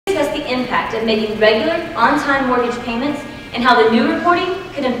the impact of making regular, on-time mortgage payments and how the new reporting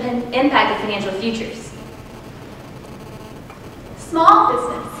could impact the financial futures. Small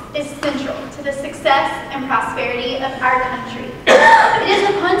business is central to the success and prosperity of our country. It is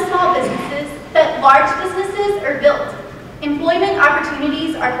upon small businesses that large businesses are built, employment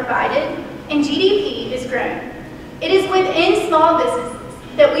opportunities are provided, and GDP is grown. It is within small businesses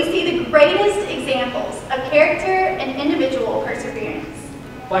that we see the greatest examples of character and individual perseverance.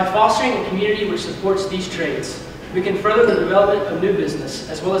 By fostering a community which supports these traits, we can further the development of new business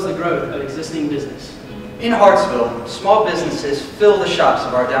as well as the growth of existing business. In Hartsville, small businesses fill the shops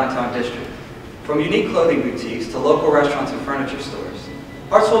of our downtown district. From unique clothing boutiques to local restaurants and furniture stores,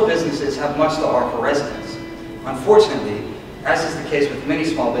 Hartsville businesses have much to offer residents. Unfortunately, as is the case with many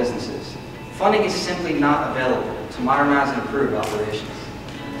small businesses, funding is simply not available to modernize and improve operations.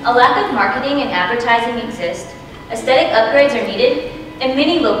 A lack of marketing and advertising exists, aesthetic upgrades are needed, and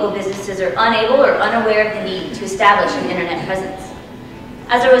many local businesses are unable or unaware of the need to establish an internet presence.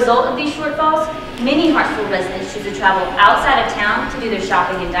 As a result of these shortfalls, many Hartsville residents choose to travel outside of town to do their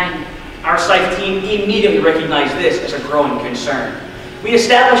shopping and dining. Our SIFE team immediately recognized this as a growing concern. We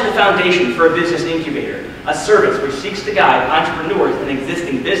established a foundation for a business incubator, a service which seeks to guide entrepreneurs and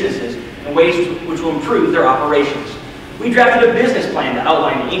existing businesses in ways which will improve their operations. We drafted a business plan to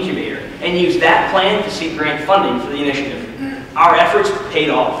outline the incubator and used that plan to seek grant funding for the initiative. Our efforts paid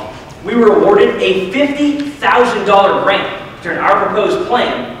off. We were awarded a $50,000 grant to turn our proposed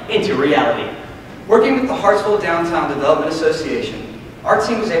plan into reality. Working with the Hartsville Downtown Development Association, our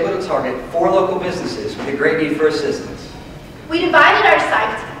team was able to target 4 local businesses with a great need for assistance. We divided our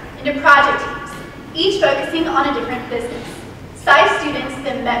SIFE into project teams, each focusing on a different business. SIFE students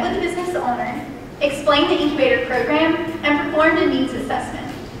then met with the business owner, explained the incubator program, and performed a needs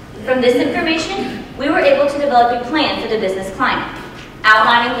assessment. From this information, we were able to develop a plan for the business client,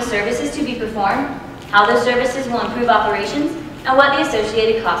 outlining the services to be performed, how those services will improve operations, and what the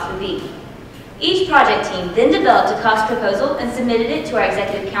associated costs would be. Each project team then developed a cost proposal and submitted it to our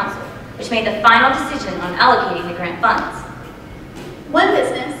executive council, which made the final decision on allocating the grant funds. One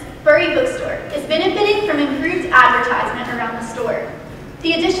business, Furry Bookstore, is benefiting from improved advertisement around the store.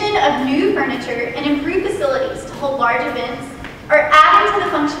 The addition of new furniture and improved facilities to hold large events are adding to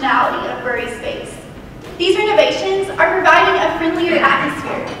the functionality of Bury space. These renovations are providing a friendlier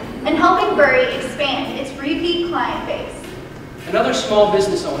atmosphere and helping Bury expand its repeat client base. Another small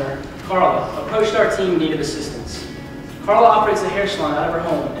business owner, Carla, approached our team in need of assistance. Carla operates a hair salon out of her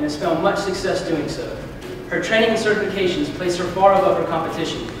home and has found much success doing so. Her training and certifications place her far above her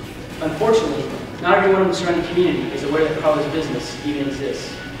competition. Unfortunately, not everyone in the surrounding community is aware that Carla's business even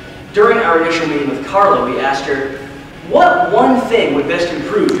exists. During our initial meeting with Carla, we asked her, what one thing would best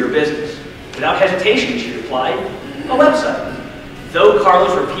improve your business? Without hesitation, she replied, a website. Though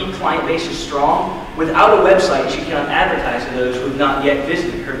Carla's repeat client base is strong, without a website, she cannot advertise to those who have not yet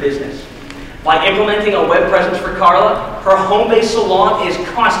visited her business. By implementing a web presence for Carla, her home-based salon is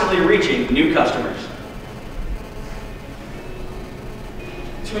constantly reaching new customers.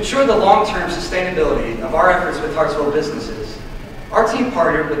 To ensure the long-term sustainability of our efforts with Hartsville businesses, our team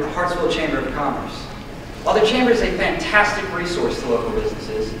partnered with the Hartsville Chamber of Commerce. While the Chamber is a fantastic resource to local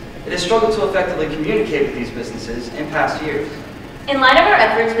businesses, it has struggled to effectively communicate with these businesses in past years. In light of our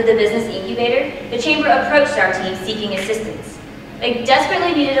efforts with the business incubator, the Chamber approached our team seeking assistance. They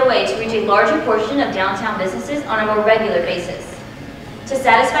desperately needed a way to reach a larger portion of downtown businesses on a more regular basis. To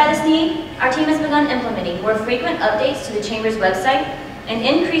satisfy this need, our team has begun implementing more frequent updates to the Chamber's website, an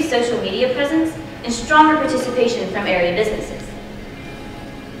increased social media presence, and stronger participation from area businesses.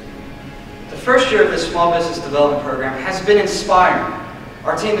 The first year of this small business development program has been inspiring.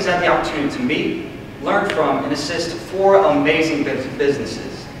 Our team has had the opportunity to meet, learn from, and assist 4 amazing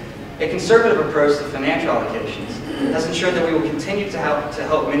businesses. A conservative approach to financial allocations has ensured that we will continue to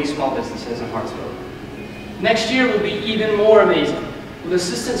help many small businesses in Hartsville. Next year will be even more amazing. With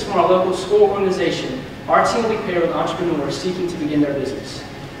assistance from our local school organization, our team will be paired with entrepreneurs seeking to begin their business.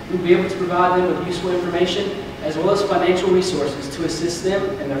 We will be able to provide them with useful information as well as financial resources to assist them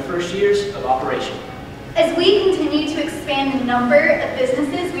in their first years of operation. As we continue to expand the number of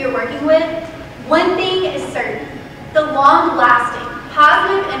businesses we are working with, one thing is certain: the long-lasting,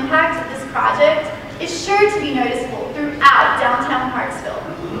 positive impact of this project is sure to be noticeable throughout downtown Hartsville.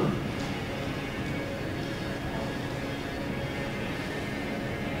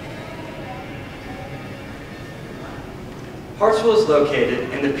 Hartsville is located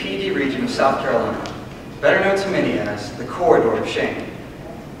in the PD region of South Carolina, better known to many as the Corridor of Shame.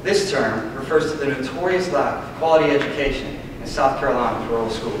 This term refers to the notorious lack of quality education in South Carolina's rural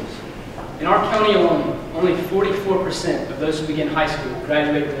schools. In our county alone, only 44% of those who begin high school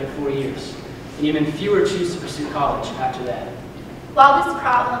graduate within 4 years, and even fewer choose to pursue college after that. While this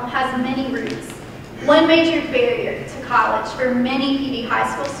problem has many roots, one major barrier to college for many PD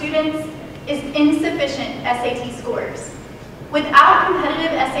high school students is insufficient SAT scores. Without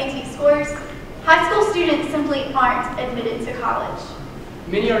competitive SAT scores, high school students simply aren't admitted to college.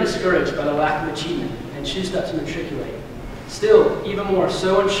 Many are discouraged by the lack of achievement and choose not to matriculate. Still, even more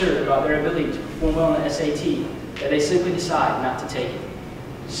so unsure about their ability to perform well on the SAT that they simply decide not to take it.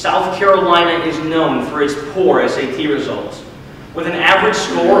 South Carolina is known for its poor SAT results. With an average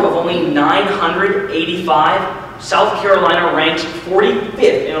score of only 985, South Carolina ranks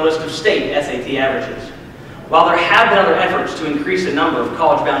 45th in a list of state SAT averages. While there have been other efforts to increase the number of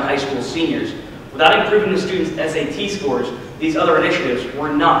college-bound high school seniors, without improving the students' SAT scores, these other initiatives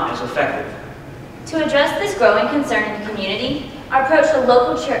were not as effective. To address this growing concern in the community, our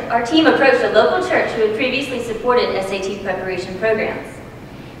team approached a local church who had previously supported SAT preparation programs.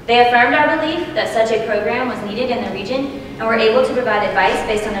 They affirmed our belief that such a program was needed in the region and were able to provide advice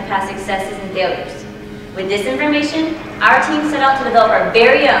based on the past successes and failures. With this information, our team set out to develop our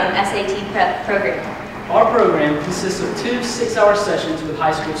very own SAT prep program. Our program consists of 2 6-hour sessions with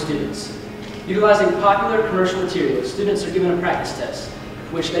high school students. Utilizing popular commercial materials, students are given a practice test,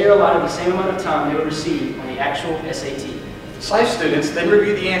 which they are allotted the same amount of time they would receive on the actual SAT. SIFE students then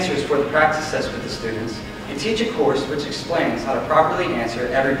review the answers for the practice test with the students and teach a course which explains how to properly answer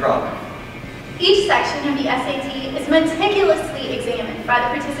every problem. Each section of the SAT is meticulously examined by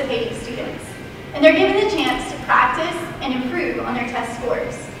the participating students, and they're given the chance to practice and improve on their test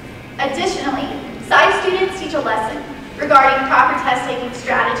scores. Additionally, SIFE students teach a lesson regarding proper test-taking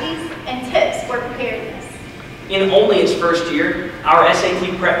strategies and tips for preparedness. In only its first year, our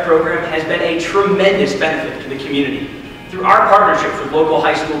SAT prep program has been a tremendous benefit to the community. Through our partnerships with local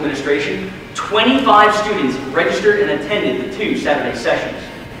high school administration, 25 students registered and attended the 2 Saturday sessions.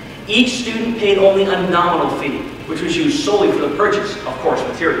 Each student paid only a nominal fee, which was used solely for the purchase of course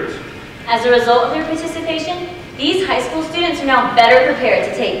materials. As a result of their participation, these high school students are now better prepared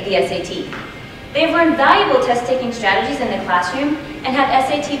to take the SAT. They have learned valuable test-taking strategies in the classroom and have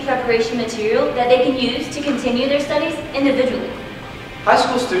SAT preparation material that they can use to continue their studies individually. High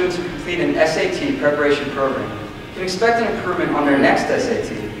school students who complete an SAT preparation program can expect an improvement on their next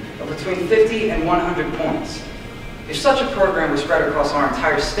SAT of between 50 and 100 points. If such a program were spread across our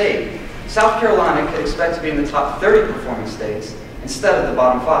entire state, South Carolina could expect to be in the top 30 performing states instead of the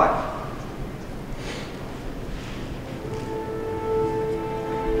bottom 5.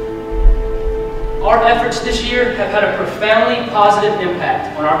 Our efforts this year have had a profoundly positive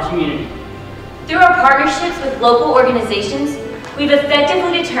impact on our community. Through our partnerships with local organizations, we've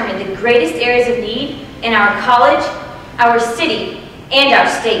effectively determined the greatest areas of need in our college, our city, and our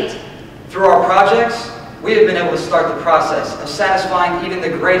state. Through our projects, we have been able to start the process of satisfying even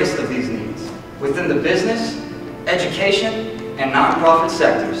the greatest of these needs within the business, education, and nonprofit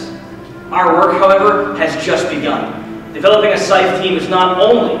sectors. Our work, however, has just begun. Developing a SIFE team is not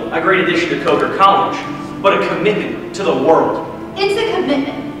only a great addition to Coker College, but a commitment to the world. It's a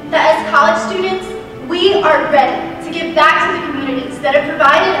commitment that as college students, we are ready to give back to the communities that have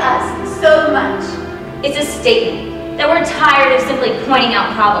provided us so much. It's a statement that we're tired of simply pointing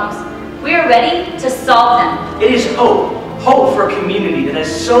out problems. We are ready to solve them. It is hope for a community that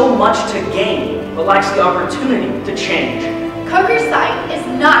has so much to gain, but lacks the opportunity to change. Coker SIFE is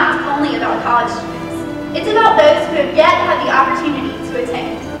not only about college students. It's about those who have yet had the opportunity to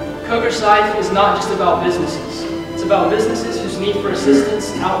attend. Coker SIFE is not just about businesses. It's about businesses whose need for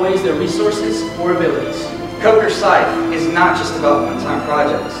assistance outweighs their resources or abilities. Coker SIFE is not just about one-time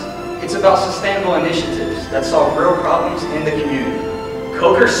projects. It's about sustainable initiatives that solve real problems in the community.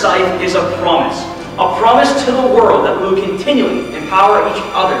 Coker SIFE is a promise to the world that we will continually empower each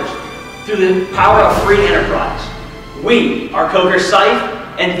other through the power of free enterprise. We are Coker SIFE,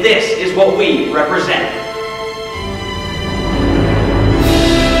 and this is what we represent.